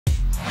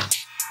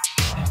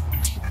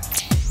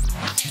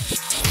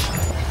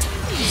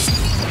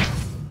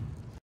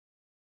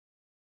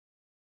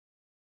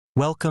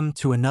Welcome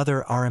to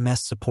another RMS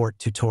support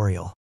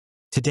tutorial.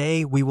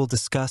 Today we will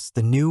discuss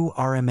the new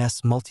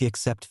RMS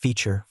multi-accept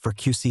feature for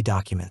QC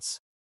documents.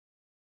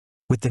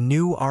 With the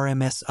new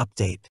RMS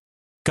update,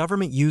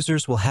 government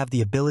users will have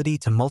the ability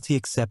to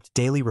multi-accept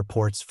daily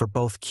reports for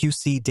both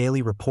QC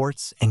daily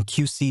reports and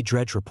QC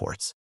dredge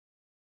reports.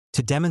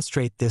 To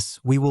demonstrate this,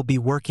 we will be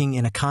working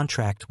in a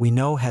contract we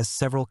know has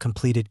several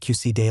completed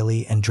QC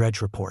daily and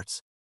dredge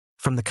reports.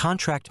 From the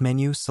contract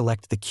menu,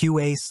 select the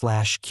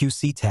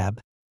QA/QC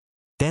tab,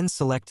 then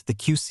select the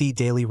QC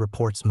Daily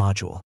Reports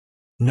module.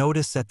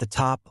 Notice at the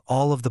top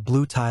all of the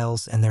blue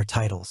tiles and their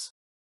titles.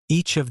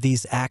 Each of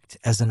these act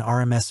as an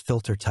RMS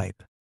filter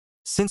type.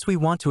 Since we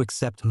want to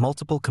accept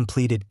multiple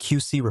completed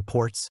QC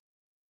reports,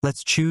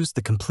 let's choose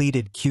the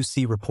Completed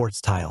QC Reports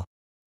tile.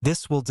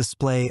 This will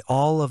display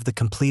all of the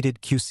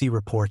completed QC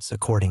reports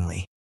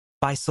accordingly.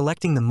 By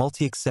selecting the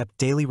Multi-Accept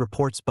Daily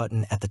Reports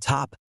button at the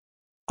top,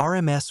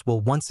 RMS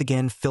will once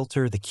again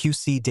filter the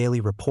QC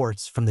daily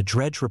reports from the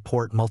Dredge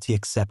Report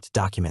multi-accept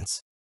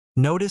documents.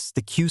 Notice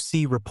the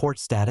QC report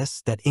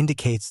status that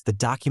indicates the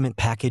document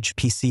package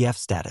PCF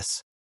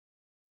status.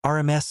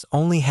 RMS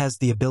only has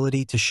the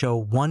ability to show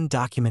one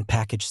document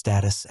package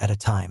status at a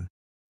time.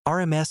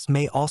 RMS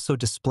may also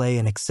display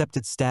an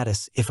accepted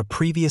status if a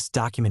previous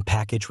document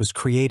package was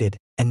created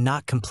and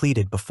not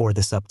completed before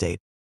this update.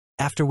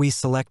 After we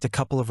select a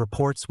couple of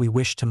reports we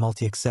wish to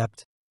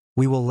multi-accept,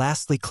 we will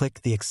lastly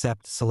click the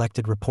Accept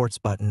Selected Reports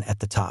button at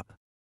the top.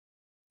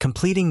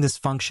 Completing this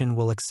function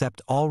will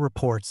accept all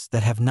reports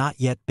that have not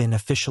yet been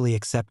officially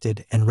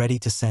accepted and ready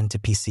to send to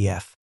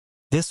PCF.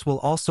 This will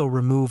also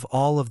remove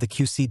all of the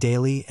QC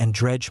Daily and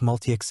Dredge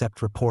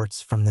multi-accept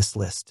reports from this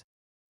list.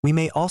 We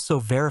may also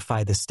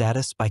verify this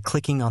status by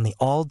clicking on the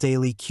All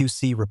Daily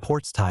QC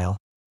Reports tile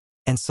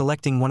and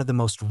selecting one of the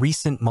most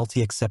recent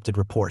multi-accepted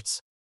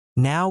reports.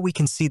 Now we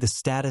can see the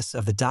status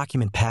of the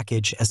document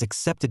package as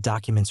accepted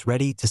documents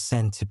ready to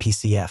send to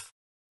PCF.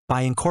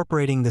 By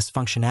incorporating this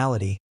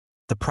functionality,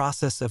 the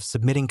process of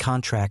submitting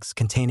contracts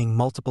containing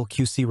multiple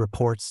QC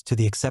reports to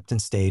the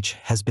acceptance stage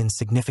has been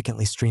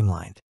significantly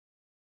streamlined.